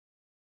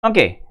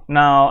Okay,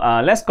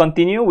 now let's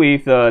continue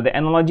with the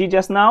analogy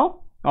just now.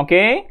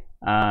 Okay,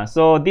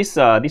 so this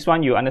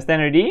one you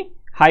understand already.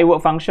 High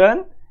work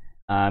function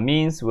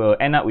means we'll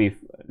end up with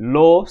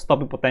low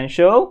stopping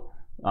potential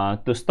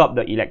to stop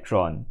the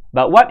electron.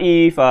 But what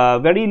if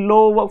very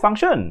low work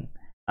function?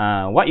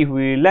 What if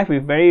we left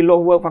with very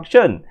low work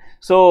function?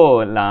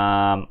 So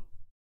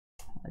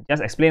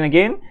just explain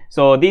again.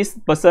 So this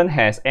person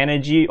has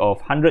energy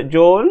of 100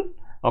 joule.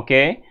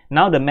 Okay,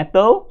 now the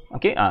metal,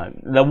 okay,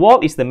 the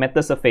wall is the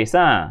metal surface,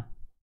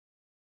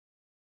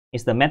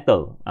 it's the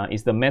metal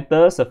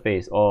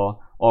surface, or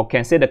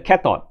can say the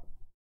cathode.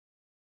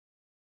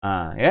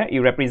 Yeah,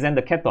 you represent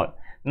the cathode.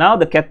 Now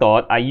the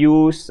cathode, I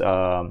use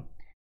a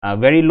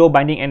very low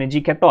binding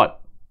energy cathode.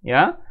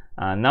 Yeah,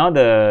 now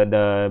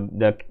the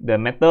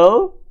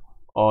metal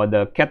or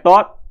the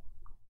cathode,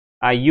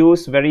 I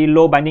use very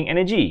low binding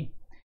energy.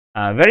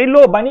 Very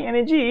low binding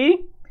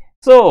energy.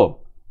 So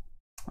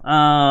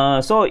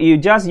you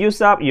just use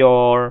up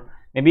your,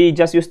 maybe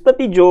just use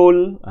 30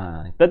 joule,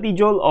 30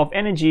 joule of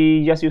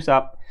energy just use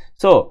up.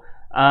 So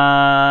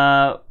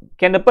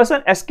can the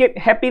person escape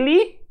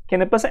happily? Can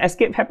the person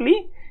escape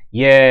happily?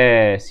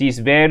 Yes, he's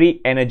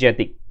very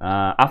energetic.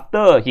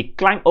 After he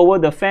climbed over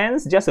the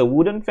fence, just a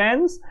wooden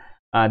fence,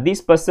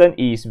 this person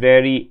is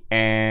very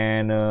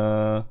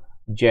energetic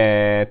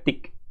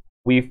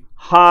with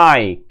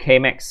high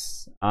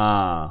Kmax,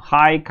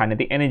 high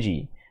kinetic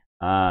energy.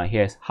 He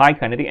has high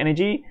kinetic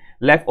energy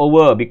left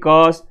over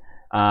because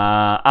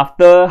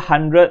after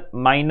 100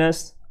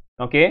 minus,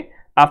 okay,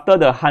 after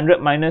the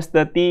 100 minus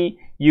 30,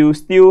 you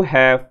still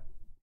have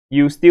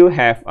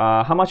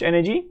how much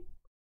energy?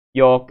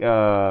 Your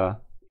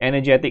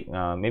energetic,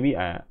 maybe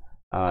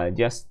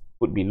just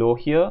put below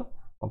here.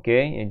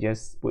 Okay, and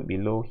just put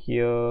below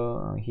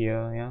here,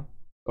 here. Yeah,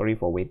 sorry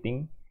for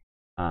waiting.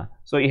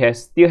 So it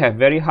has still have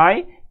very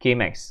high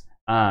Kmax.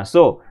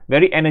 So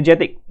very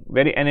energetic.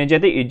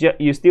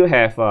 You still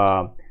have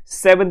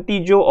 70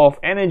 joule of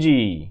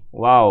energy.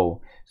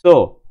 Wow.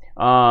 So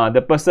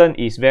the person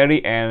is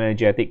very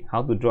energetic.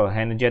 How to draw an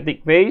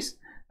energetic face?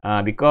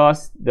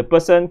 Because the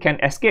person can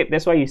escape.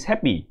 That's why he's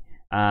happy.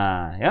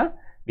 Yeah,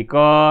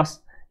 because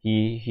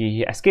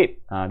he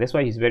escaped. That's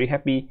why he's very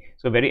happy.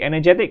 So very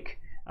energetic.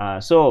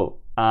 So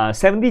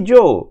 70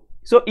 joule.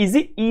 So is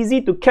it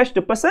easy to catch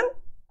the person?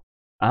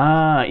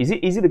 Is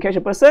it easy to catch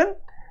a person?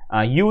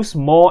 Use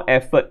more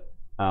effort.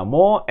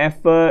 More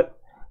effort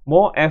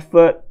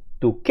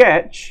to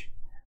catch.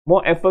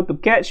 More effort to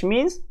catch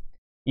means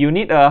you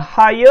need a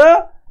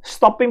higher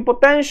stopping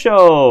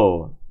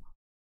potential.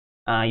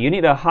 You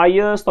need a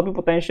higher stopping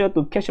potential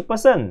to catch a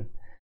person.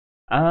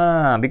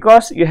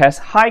 Because you have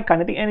high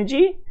kinetic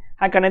energy.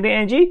 High kinetic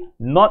energy,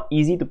 not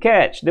easy to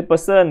catch. The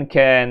person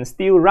can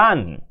still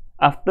run.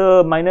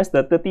 After minus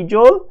the 30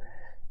 joule,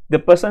 the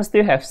person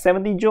still have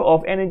 70 joule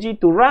of energy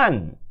to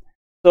run.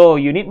 So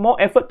you need more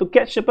effort to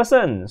catch the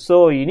person.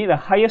 So you need a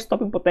higher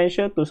stopping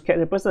potential to catch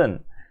the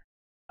person.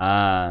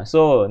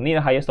 So need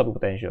a higher stopping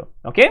potential.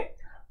 Okay.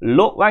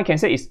 What I can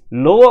say is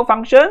low work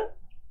function,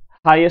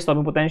 higher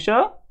stopping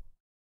potential.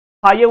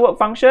 Higher work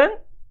function,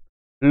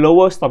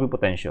 lower stopping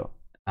potential.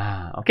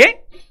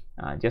 Okay.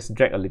 Just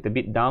drag a little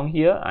bit down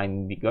here,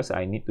 because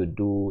I need to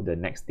do the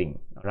next thing.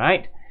 All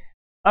right.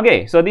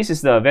 Okay. So this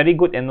is the very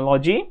good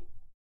analogy.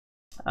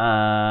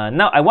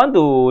 Now I want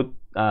to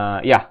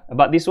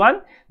about this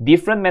one.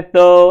 Different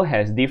metal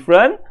has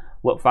different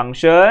work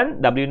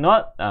function,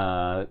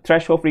 W0,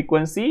 threshold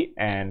frequency,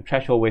 and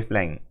threshold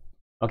wavelength.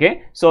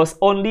 Okay, so it's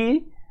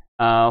only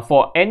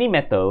for any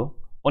metal,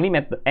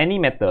 any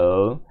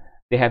metal,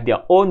 they have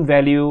their own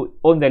value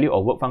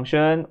of work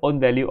function, own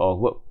value of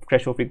work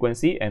threshold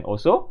frequency, and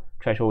also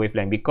threshold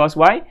wavelength. Because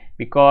why?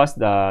 Because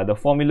the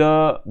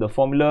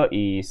formula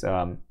is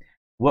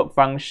work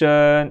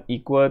function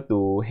equal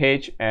to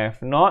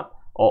HF0,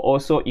 or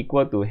also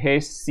equal to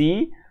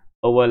Hc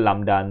over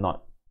lambda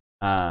naught.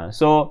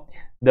 So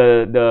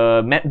the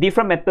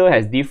different metal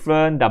has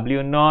different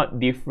W0,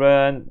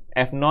 different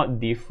F0,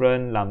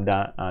 different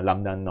lambda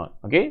naught.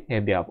 Okay, they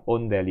have their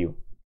own value.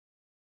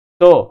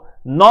 So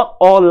not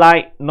all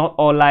light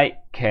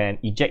can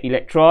eject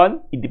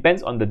electron. It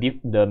depends on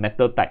the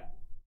metal type.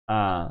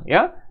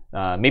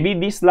 Maybe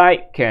this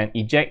light can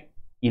eject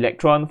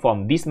electron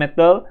from this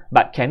metal,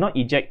 but cannot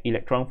eject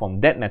electron from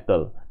that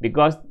metal,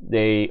 because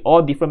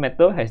all different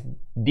metal has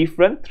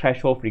different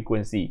threshold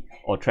frequency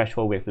or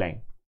threshold wavelength.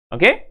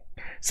 Okay,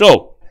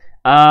 so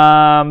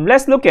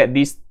let's look at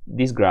this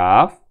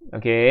graph.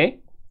 Okay,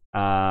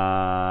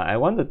 I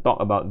want to talk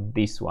about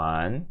this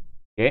one.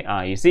 Okay,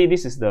 you see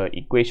this is the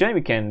equation.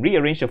 We can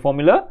rearrange the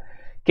formula.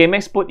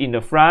 Kmax put in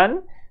the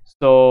front,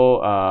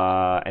 so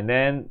and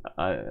then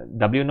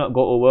W0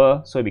 go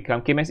over, so it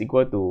becomes Kmax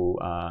equal to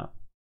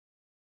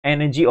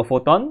energy of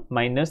photon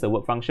minus the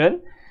work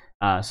function.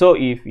 So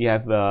if you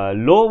have a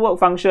low work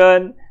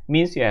function,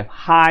 means you have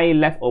high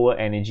leftover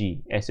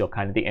energy as your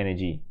kinetic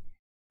energy.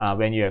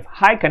 When you have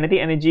high kinetic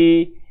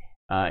energy,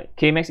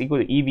 Kmax equal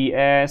to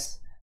EVS,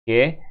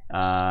 okay,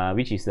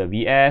 which is the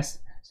Vs.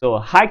 So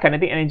high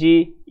kinetic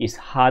energy is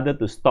harder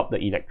to stop the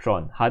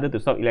electron. Harder to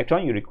stop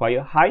electron, you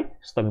require high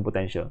stopping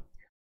potential.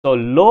 So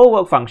low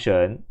work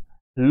function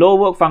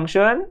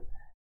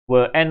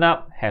will end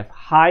up have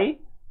high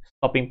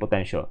stopping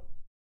potential.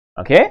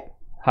 Okay,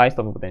 high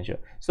stopping potential.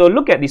 So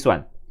look at this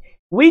one.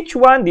 Which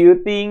one do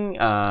you think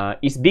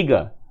is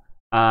bigger?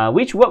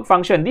 Which work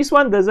function? This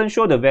one doesn't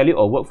show the value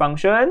of work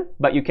function,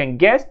 but you can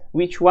guess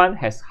which one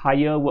has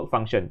higher work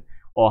function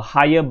or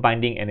higher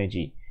binding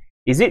energy.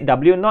 Is it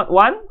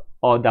W01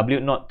 or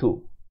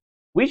W02?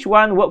 Which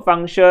one work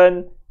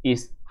function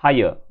is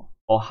higher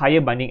or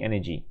higher binding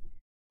energy?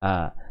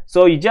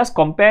 So you just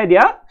compare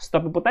their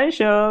stopping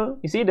potential.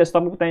 You see the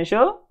stopping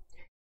potential?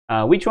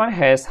 Which one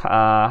has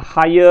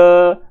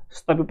higher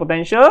stopping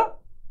potential?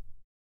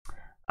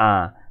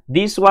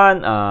 This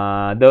one,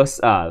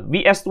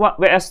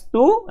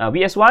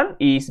 VS1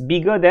 is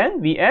bigger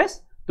than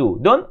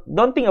VS2.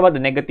 Don't think about the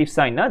negative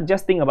sign.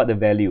 Just think about the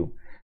value.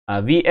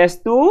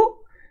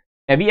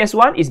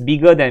 VS1 is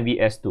bigger than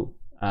VS2.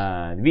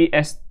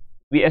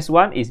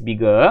 VS1 is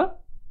bigger.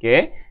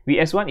 Okay,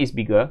 VS1 is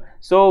bigger.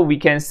 So we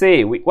can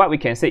say, what we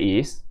can say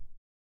is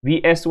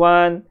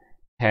VS1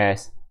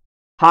 has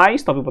high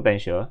stopping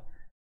potential.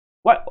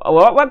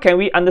 What can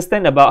we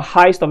understand about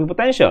high stopping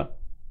potential?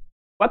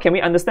 What can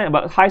we understand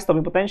about high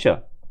stopping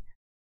potential?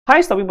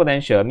 High stopping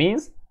potential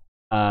means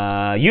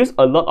use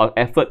a lot of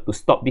effort to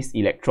stop this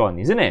electron,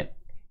 isn't it?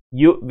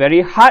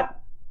 Very hard.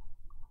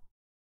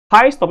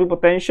 High stopping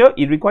potential,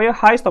 it requires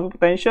high stopping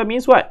potential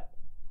means what?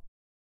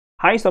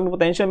 High stopping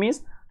potential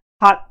means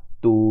hard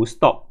to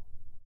stop.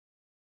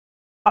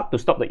 Hard to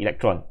stop the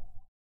electron.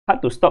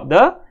 Hard to stop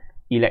the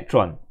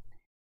electron.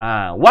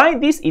 Why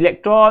this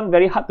electron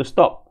very hard to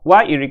stop?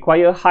 Why it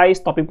require high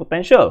stopping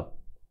potential?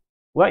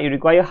 Why it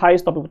require high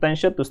stopping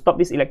potential to stop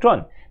this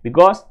electron?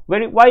 Because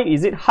why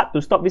is it hard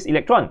to stop this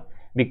electron?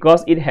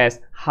 Because it has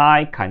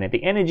high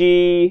kinetic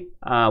energy.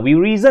 We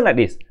reason like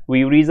this.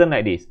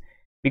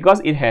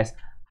 Because it has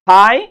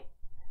high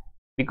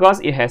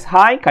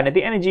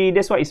kinetic energy.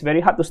 That's why it's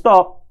very hard to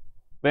stop.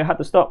 Very hard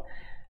to stop.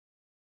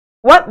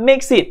 What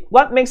makes it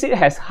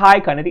has high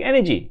kinetic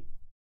energy?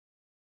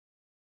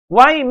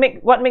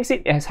 What makes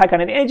it has high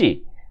kinetic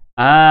energy?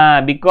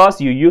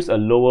 Because you use a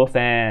lower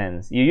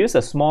fans. You use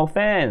a small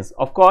fans.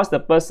 Of course, the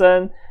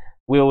person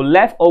will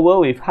left over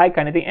with high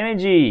kinetic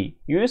energy.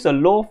 You use a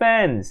low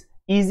fans,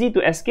 easy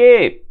to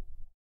escape.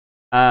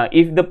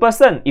 If the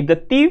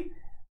thief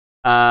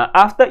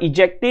after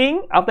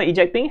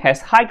ejecting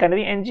has high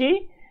kinetic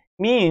energy,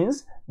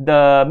 means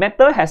the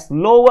metal has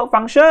low work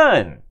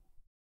function.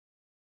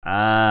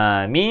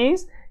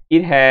 Means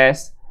it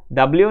has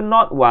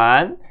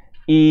W01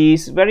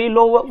 is very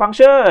low work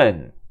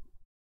function.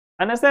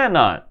 Understand or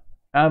not?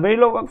 Very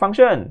low work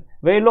function.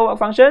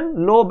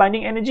 Low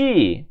binding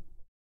energy.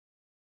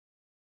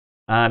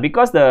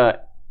 Because the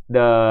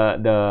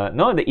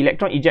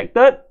electron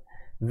ejected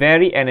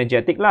very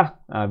energetic lah.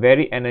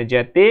 Very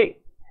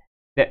energetic.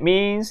 That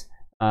means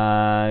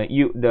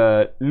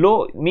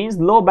low means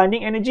low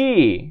binding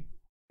energy.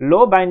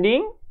 Low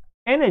binding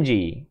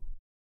energy.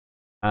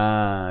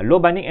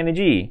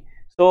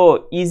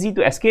 So easy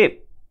to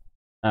escape.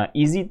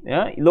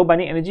 Low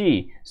binding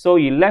energy. So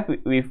you left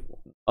with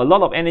a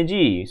lot of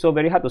energy, so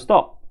very hard to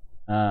stop.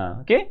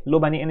 Okay, low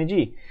binding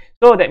energy.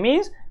 So that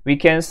means we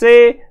can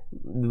say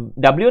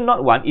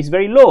W01 is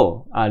very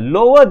low,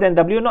 lower than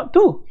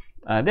W02.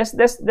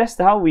 That's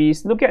how we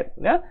look at.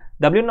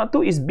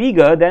 W02 is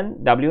bigger than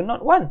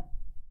W01.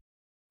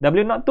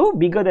 W02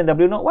 bigger than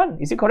W01.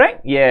 Is it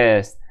correct?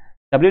 Yes.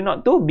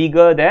 W02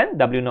 bigger than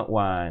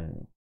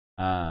W01.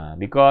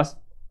 Because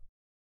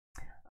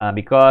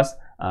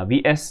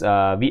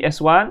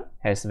VS1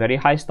 has very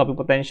high stopping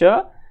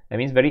potential. That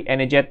means very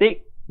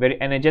energetic.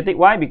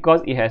 Why?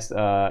 Because it has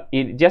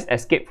it just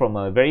escaped from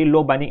a very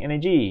low binding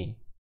energy.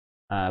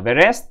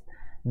 Whereas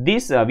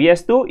this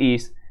VS2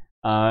 is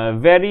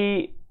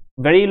very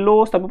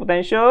low stopping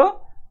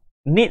potential.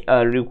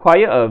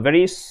 Require a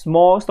very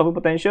small stopping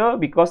potential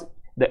because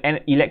the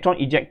electron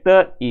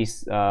ejected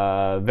is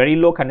very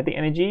low kinetic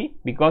energy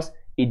because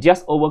it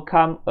just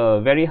overcome a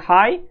very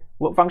high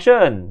work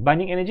function,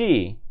 binding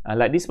energy,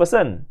 like this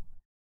person.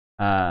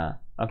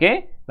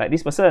 Okay, like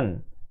this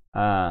person.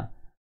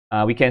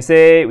 We can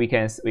say we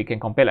can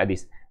compare like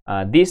this.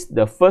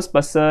 The first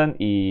person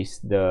is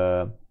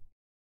the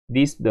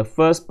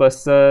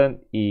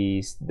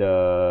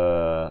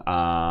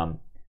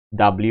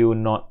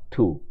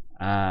W02.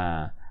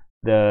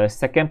 The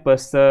second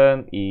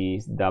person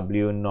is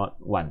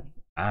W01.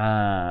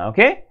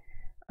 Okay.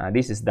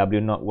 This is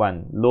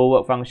W01. Low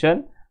work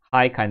function,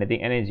 high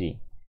kinetic energy.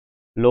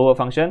 Lower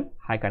function,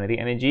 high kinetic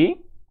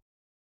energy.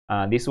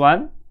 This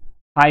one,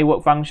 high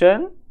work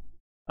function.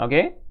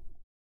 Okay.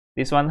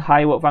 This one,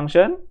 high work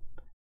function.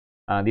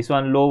 This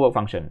one, low work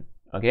function.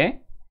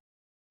 Okay.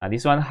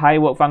 This one, high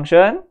work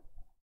function.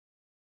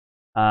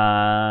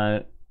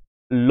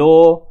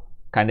 Low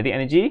kinetic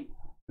energy,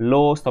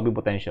 low stopping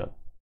potential.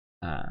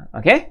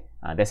 Okay.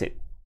 That's it.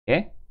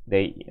 Okay.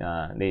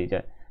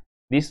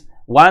 This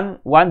one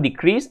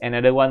decrease,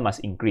 another one must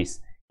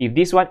increase. If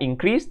this one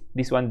increase,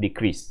 this one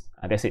decrease.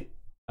 That's it.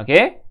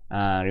 Okay.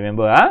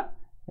 Remember, like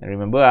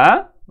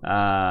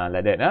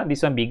that.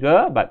 This one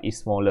bigger, but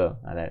it's smaller.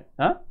 Like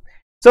that.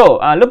 So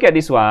look at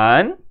this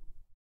one.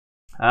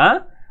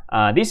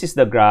 This is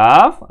the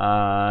graph.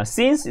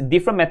 Since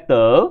different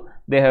metal,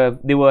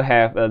 they will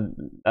have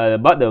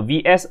about the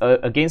VS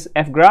against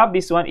F graph.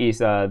 This one is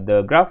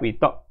the graph we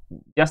talked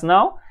just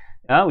now.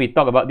 We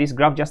talked about this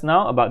graph just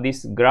now, about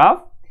this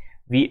graph.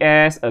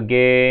 VS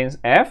against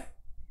F.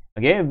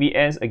 Okay,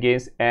 VS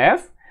against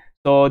F.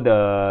 So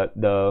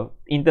the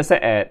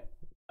intercept at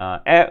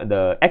F,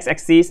 the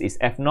x-axis is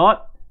F0.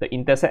 The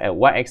intercept at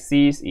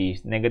y-axis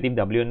is negative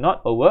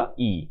W0 over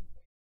E.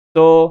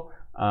 So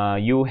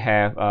you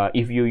have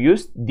if you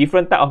use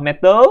different type of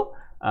metal,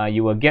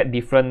 you will get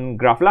different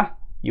graph lah.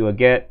 You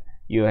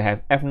will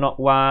have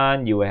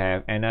F01, you will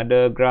have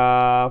another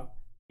graph,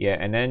 yeah,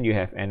 and then you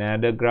have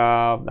another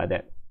graph like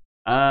that.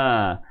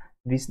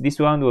 This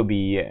one will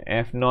be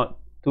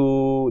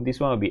F02, this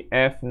one will be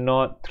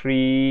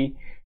F03,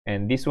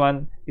 and this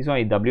one is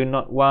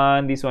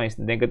W01, this one is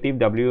negative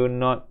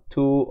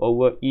W02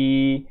 over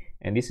E,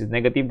 and this is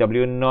negative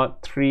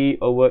W03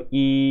 over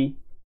E.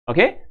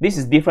 Okay, this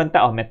is different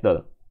type of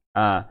metal.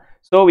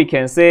 So we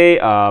can say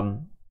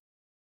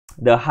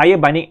the higher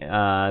binding,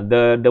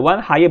 the one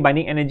higher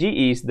binding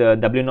energy is the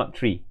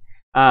W03.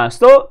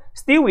 So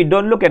still we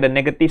don't look at the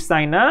negative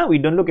sign. We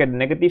don't look at the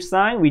negative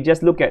sign. We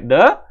just look at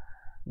the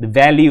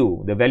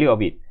value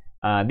of it.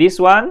 This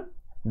one,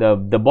 the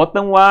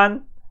bottom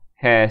one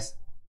has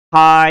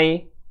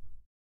high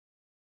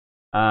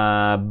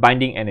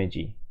binding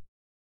energy.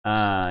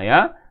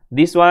 Yeah.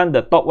 This one,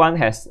 the top one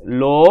has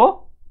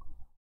low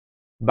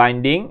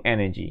binding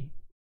energy.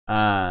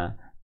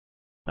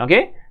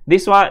 Okay.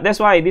 This one, that's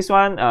why this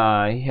one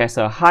has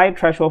a high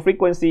threshold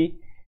frequency.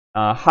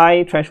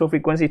 High threshold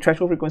frequency.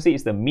 Threshold frequency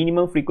is the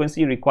minimum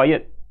frequency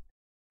required.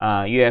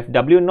 You have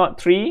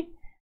W03.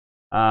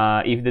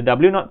 If the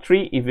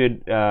W03, if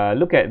you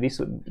look at this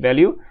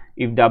value,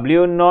 if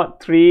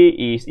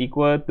W03 is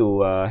equal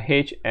to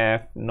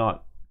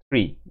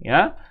HF03,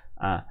 yeah.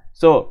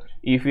 So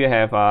if you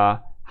have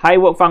a high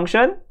work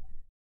function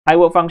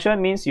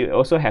means you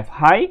also have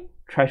high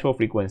threshold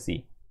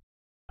frequency.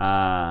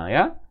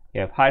 Yeah,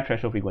 you have high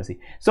threshold frequency.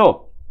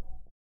 So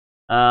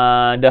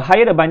the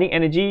higher the binding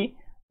energy,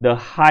 the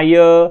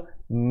higher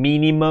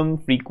minimum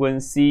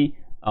frequency,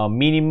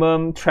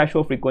 minimum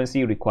threshold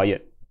frequency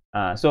required.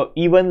 So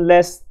even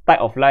less type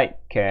of light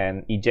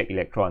can eject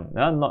electron.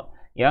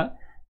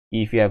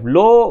 If you have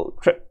low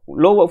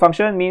work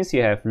function means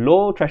you have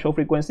low threshold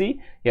frequency.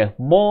 You have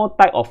more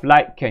type of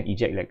light can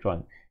eject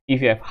electron.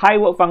 If you have high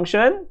work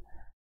function,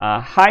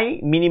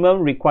 high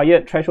minimum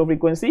required threshold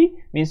frequency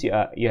means you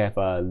have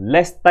a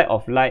less type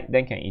of light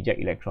then can eject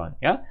electron.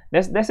 Yeah,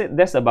 that's it.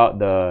 That's about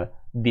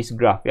this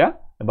graph. Yeah,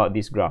 about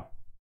this graph.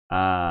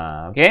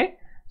 Okay,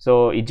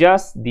 so it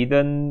just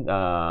didn't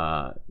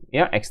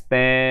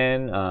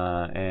extend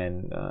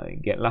and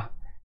get lah.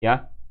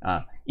 Yeah.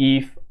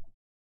 If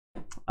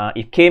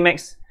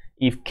Kmax,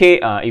 if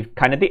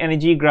kinetic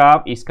energy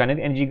graph is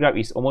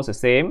almost the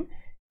same,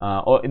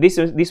 or this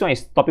one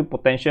is topic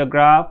potential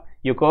graph.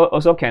 You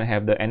also can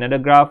have another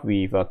graph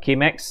with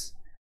Kmax.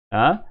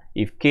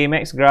 If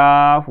Kmax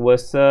graph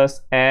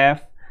versus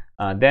F,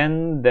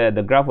 then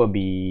the graph will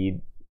be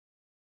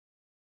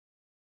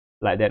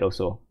like that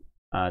also.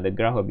 The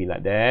graph will be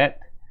like that.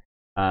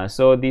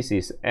 So this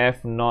is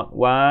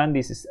F01,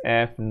 this is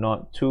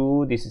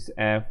F02, this is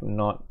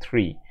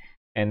F03,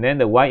 and then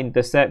the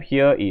y-intercept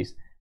here is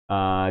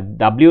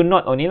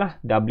W0 only lah.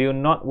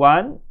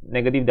 W01,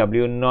 negative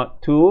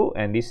W02,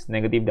 and this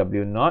negative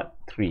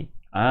W03.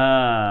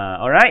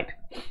 Alright.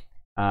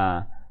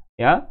 Yeah,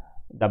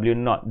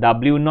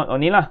 W0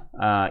 only lah.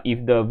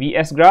 If the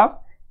VS graph,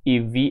 the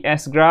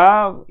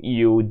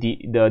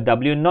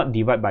W0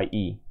 divided by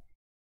E.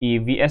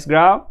 If VS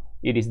graph,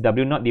 it is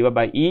W0 divided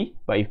by E,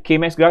 but if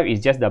Kmax graph is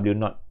just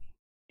W0.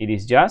 It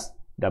is just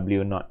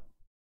W0.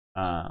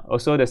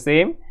 Also the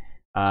same.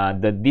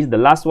 The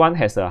last one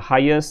has the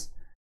highest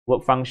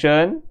work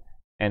function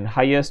and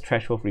highest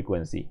threshold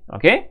frequency.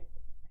 Okay.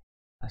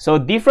 So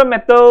different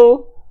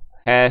metal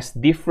has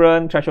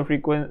different threshold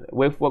frequency,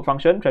 work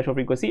function, threshold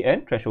frequency,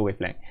 and threshold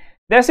wavelength.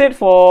 That's it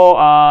for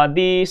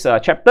this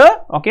chapter.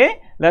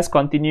 Okay. Let's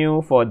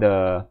continue for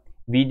the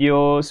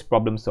videos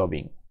problem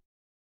solving.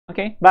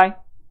 Okay. Bye.